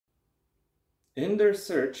In their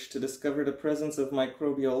search to discover the presence of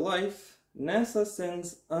microbial life, NASA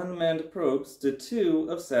sends unmanned probes to two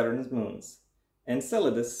of Saturn's moons,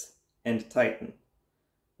 Enceladus and Titan.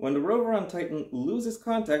 When the rover on Titan loses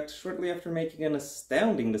contact shortly after making an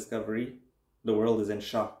astounding discovery, the world is in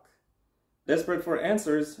shock. Desperate for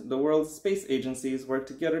answers, the world's space agencies work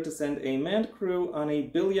together to send a manned crew on a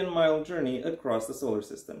billion-mile journey across the solar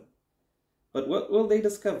system. But what will they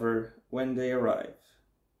discover when they arrive?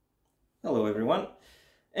 Hello everyone,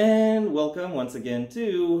 and welcome once again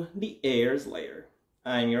to the Heir's Lair.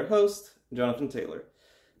 I'm your host, Jonathan Taylor.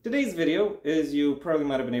 Today's video, as you probably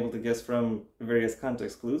might have been able to guess from various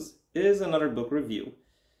context clues, is another book review.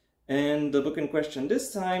 And the book in question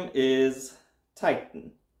this time is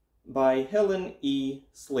Titan by Helen E.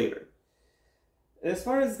 Slater. As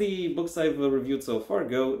far as the books I've reviewed so far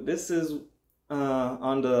go, this is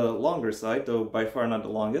on the longer side, though by far not the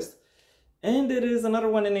longest. And it is another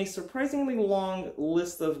one in a surprisingly long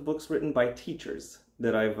list of books written by teachers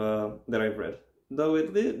that I've read. Though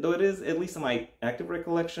it is, at least in my active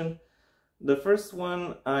recollection, the first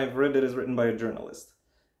one I've read that is written by a journalist.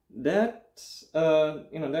 That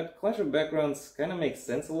that clash of backgrounds kind of makes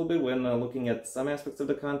sense a little bit when looking at some aspects of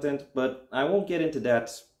the content, but I won't get into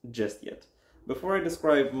that just yet. Before I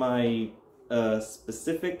describe my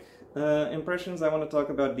specific impressions, I want to talk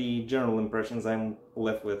about the general impressions I'm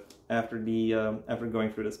left with after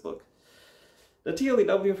going through this book. The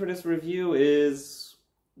TLEW for this review is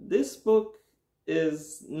this book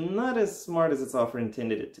is not as smart as its author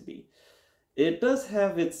intended it to be. It does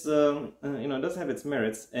have its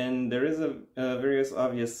merits, and there is a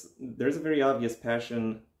very obvious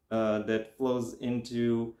passion that flows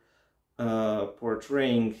into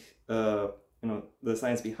portraying the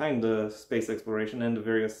science behind the space exploration and the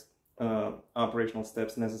various operational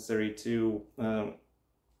steps necessary to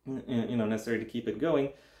keep it going.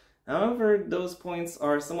 However, those points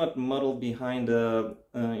are somewhat muddled behind a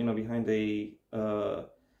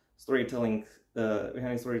storytelling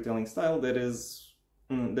style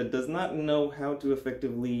that does not know how to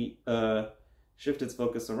effectively shift its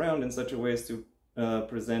focus around in such a way as to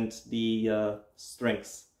present the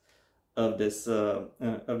strengths of this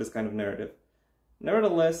kind of narrative.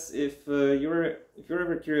 Nevertheless, if you're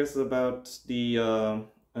ever curious about the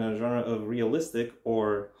genre of realistic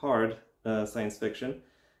or hard science fiction,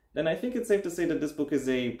 then I think it's safe to say that this book is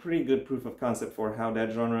a pretty good proof of concept for how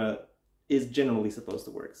that genre is generally supposed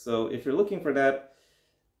to work. So if you're looking for that,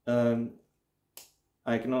 I'm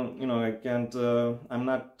not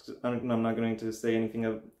going to say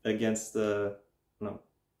anything against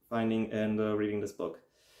finding and reading this book.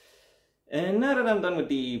 And now that I'm done with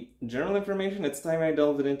the general information, it's time I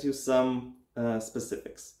delved into some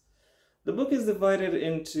specifics. The book is divided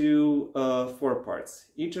into 4 parts,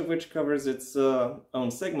 each of which covers its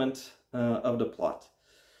own segment of the plot.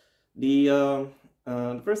 The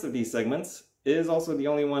first of these segments is also the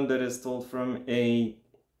only one that is told from a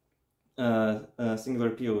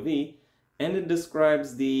singular POV, and it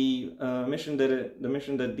describes the mission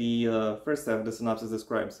that the first half of the synopsis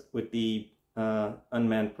describes with the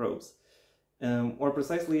unmanned probes. More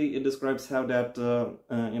precisely, it describes how that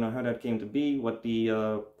how that came to be, what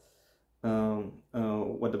the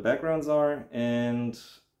backgrounds are, and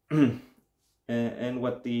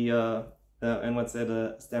what said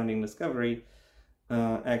astounding discovery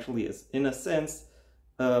actually is. In a sense,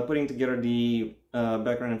 putting together the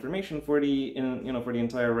background information for the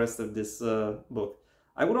entire rest of this book.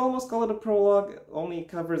 I would almost call it a prologue. Only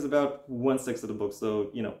covers about 1/6 of the book,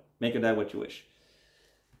 so make of that what you wish.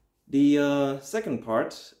 The second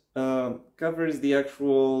part covers the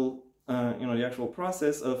actual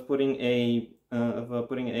process of putting a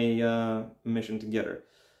mission together,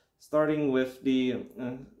 starting with the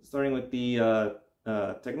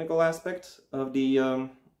technical aspect of the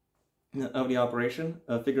operation,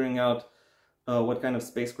 figuring out what kind of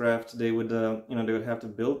spacecraft they would have to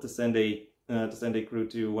build to send a crew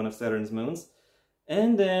to one of Saturn's moons,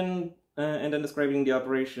 and then describing the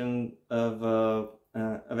operation of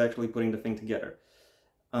actually putting the thing together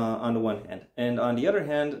on the one hand, and on the other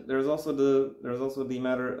hand, there's also the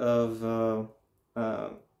matter of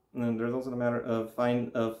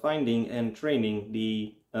finding and training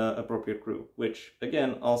the appropriate crew, which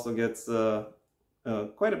again also gets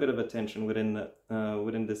quite a bit of attention within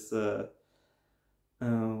this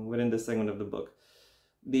segment of the book.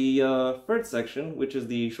 The third section, which is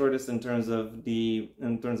the shortest in terms of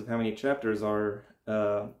how many chapters are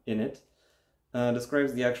in it,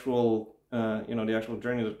 describes the actual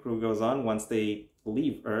journey the crew goes on once they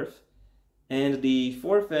leave Earth, and the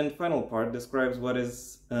fourth and final part describes what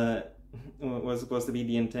was supposed to be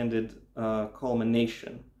the intended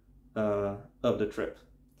culmination the trip.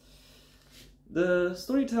 The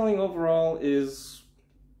storytelling overall is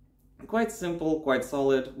quite simple, quite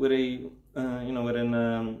solid, with a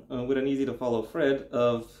with an easy to follow thread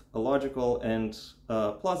of logical and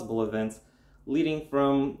plausible events leading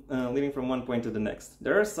from one point to the next.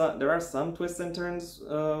 There are some twists and turns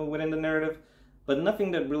within the narrative, but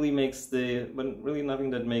nothing that really makes that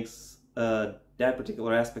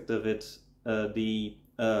particular aspect of it the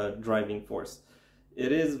driving force.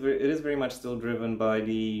 It is very much still driven by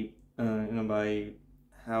the by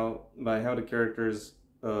how the characters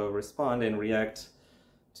respond and react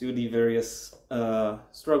to the various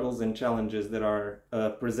struggles and challenges that are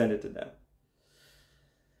presented to them.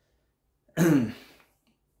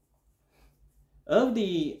 Of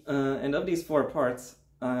these four parts,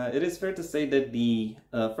 it is fair to say that the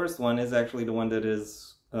first one is actually the one that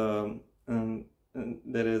is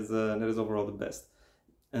overall the best.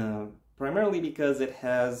 Primarily because it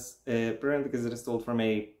is told from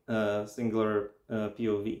a singular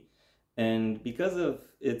POV, and because of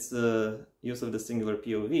its use of the singular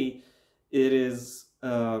POV, it is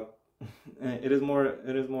more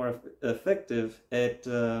effective at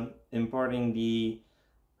imparting the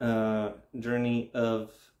journey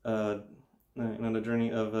of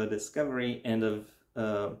discovery and of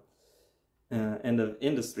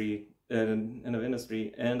industry. And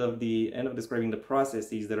of describing the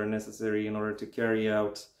processes that are necessary in order to carry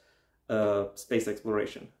out space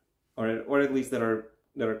exploration, or at least that are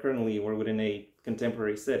currently or within a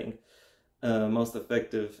contemporary setting most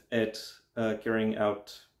effective at carrying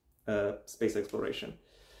out space exploration.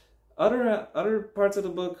 Other parts of the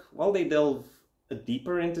book, while they delve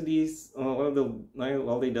deeper into these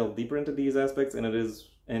aspects,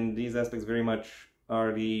 and these aspects very much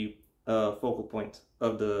are the focal point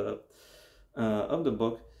of the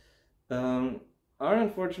book, are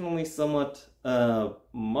unfortunately somewhat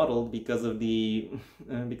muddled because of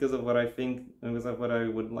what I think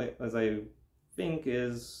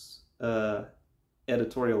is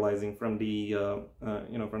editorializing from the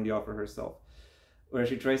author herself, where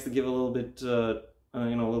she tries to give a little bit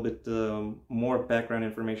more background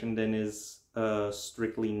information than is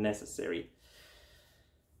strictly necessary.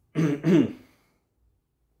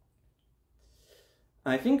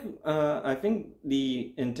 I think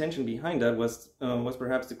the intention behind that was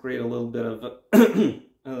perhaps to create a little bit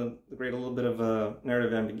of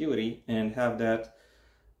narrative ambiguity and have that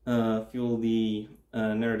fuel the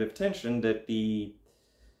narrative tension that the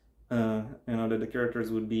characters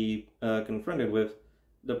would be confronted with.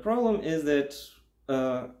 The problem is that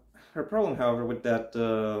her problem, however, with that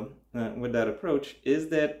approach is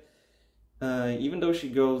that even though she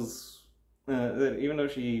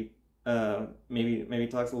maybe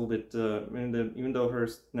talks a little bit, even though her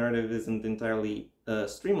narrative isn't entirely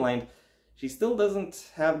streamlined, she still doesn't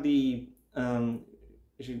have the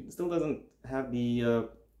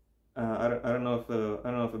I don't know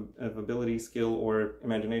if ability, skill, or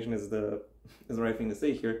imagination is the right thing to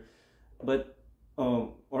say here, but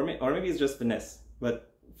or maybe it's just finesse.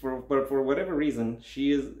 But for whatever reason,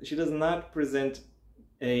 she does not present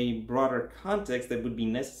a broader context that would be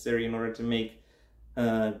necessary in order to make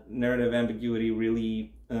narrative ambiguity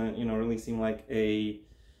really seem like a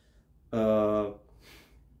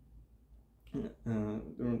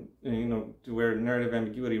to where narrative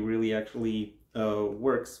ambiguity really actually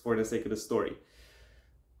works for the sake of the story.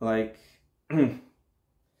 Like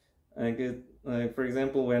for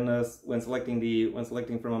example, when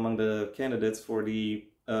selecting from among the candidates among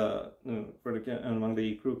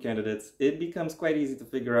the crew candidates, it becomes quite easy to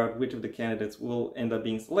figure out which of the candidates will end up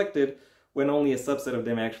being selected when only a subset of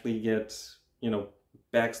them actually get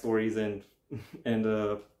backstories and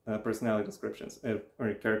personality descriptions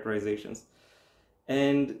or characterizations.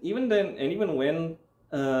 And even then, and even when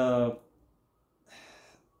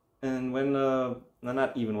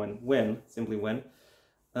simply when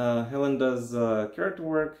Helen does character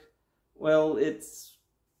work, well, it's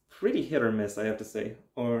pretty hit or miss, I have to say,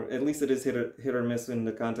 or at least it is hit or miss in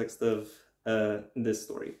the context of this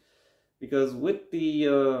story, because with the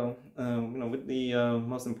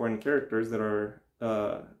most important characters that are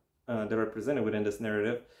presented within this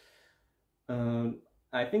narrative,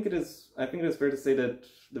 I think it is fair to say that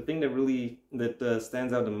the thing that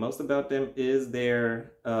stands out the most about them is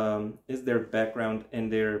their background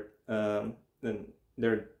and their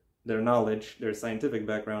knowledge, their scientific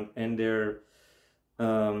background, and their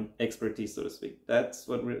expertise, so to speak. That's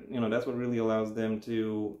what really allows them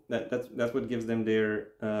to that's what gives them their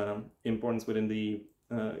importance within the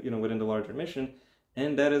within the larger mission,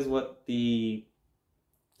 and that is what the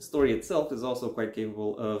story itself is also quite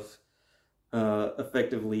capable of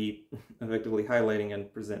effectively highlighting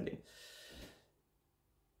and presenting.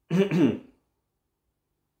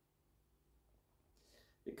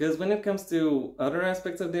 Because when it comes to other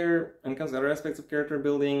aspects of character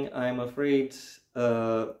building, I'm afraid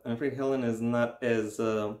Helen is not as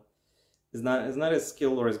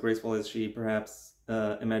skilled or as graceful as she perhaps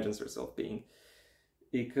imagines herself being.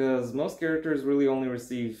 Because most characters really only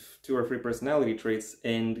receive 2 or 3 personality traits,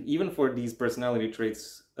 and even for these personality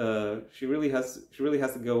traits, she really has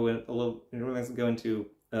to go into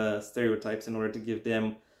stereotypes in order to give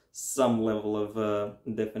them some level of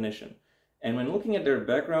definition. And when looking at their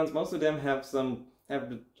backgrounds, most of them have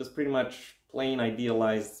just pretty much plain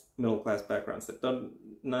idealized middle-class backgrounds that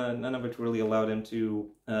none of which really allow them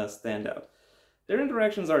to stand out. Their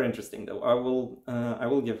interactions are interesting, though. I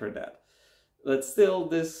will give her that. But still,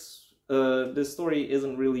 this story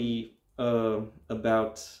isn't really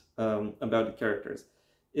about the characters.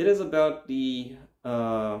 It is about the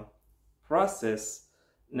process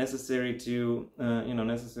necessary to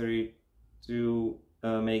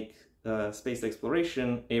make space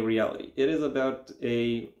exploration a reality. It is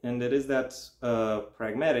that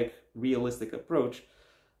pragmatic, realistic approach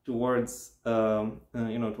towards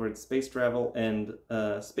towards space travel and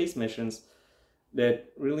space missions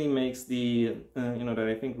that really makes that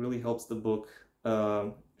I think really helps the book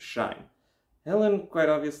shine. Helen quite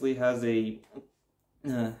obviously has a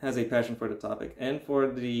passion for the topic and for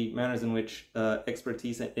the manners in which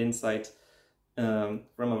expertise and insight from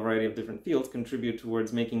a variety of different fields contribute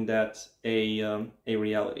towards making that a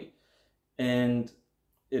reality. And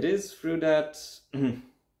it is through that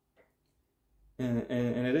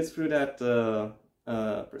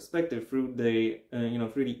perspective, through the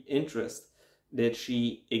interest that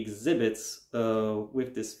she exhibits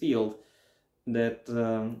with this field, that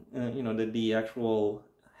that the actual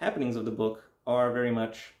happenings of the book are very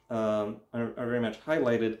much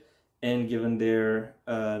highlighted and given their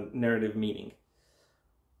narrative meaning.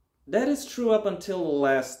 That is true up until the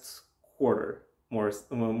last quarter, more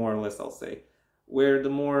or less, I'll say, where the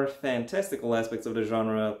more fantastical aspects of the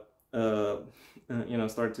genre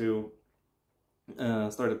start to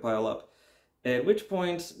pile up. At which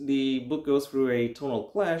point the book goes through a tonal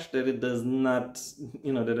clash that it does not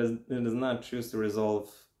choose to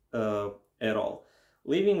resolve at all,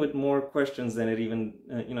 leaving with more questions than it even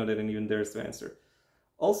dares to answer.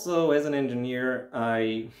 Also, as an engineer,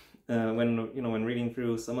 I when reading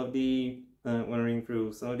through some of the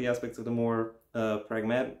aspects of the more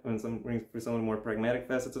pragmatic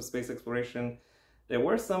facets of space exploration, there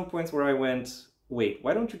were some points where I went, wait,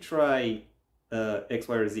 why don't you try X,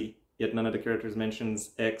 Y, or Z? Yet none of the characters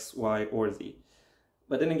mentions X, Y, or Z.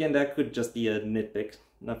 But then again, that could just be a nitpick.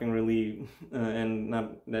 Nothing really,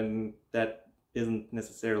 then that isn't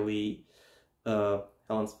necessarily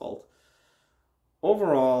Helen's fault.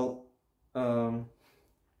 Overall,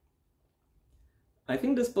 I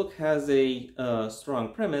think this book has a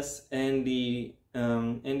strong premise, and the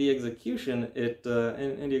execution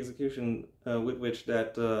with which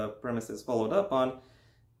that premise is followed up on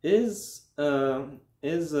is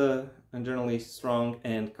generally strong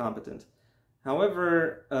and competent.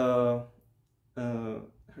 However,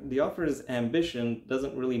 the author's ambition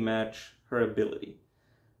doesn't really match her ability.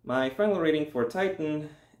 My final rating for Titan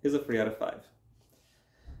is a 3 out of 5.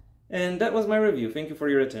 And that was my review. Thank you for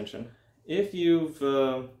your attention. If you've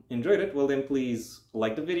enjoyed it, well then please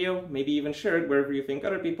like the video, maybe even share it wherever you think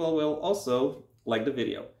other people will also like the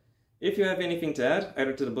video. If you have anything to add,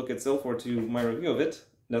 either to the book itself or to my review of it,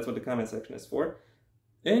 that's what the comment section is for.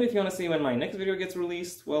 And if you want to see when my next video gets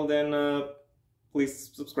released, well then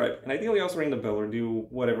please subscribe. And ideally also ring the bell or do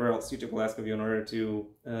whatever else YouTube will ask of you in order to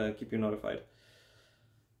keep you notified.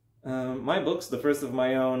 My books, the first of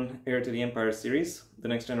my own Heir to the Empire series, The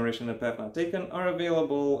Next Generation and Path Not Taken, are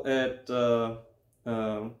available at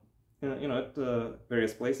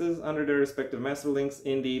various places under their respective master links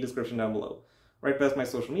in the description down below, right past my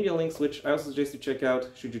social media links, which I also suggest you check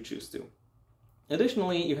out should you choose to.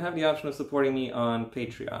 Additionally, you have the option of supporting me on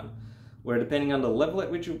Patreon, where depending on the level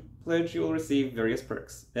at which you pledge, you will receive various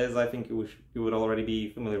perks, as I think you would already be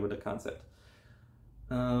familiar with the concept.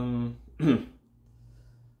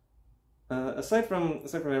 Aside from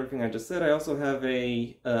everything I just said, I also have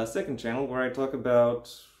a second channel where I talk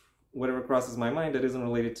about whatever crosses my mind that isn't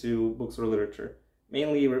related to books or literature,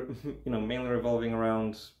 mainly revolving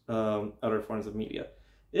around other forms of media.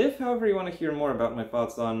 If, however, you want to hear more about my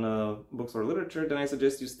thoughts on books or literature, then I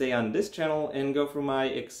suggest you stay on this channel and go through my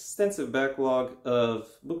extensive backlog of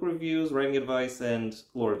book reviews, writing advice, and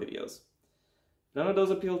lore videos. If none of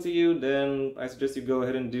those appeal to you, then I suggest you go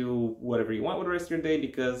ahead and do whatever you want with the rest of your day,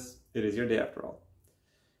 because it is your day after all.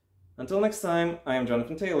 Until next time, I am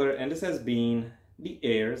Jonathan Taylor, and this has been the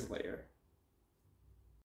Heir's Lair.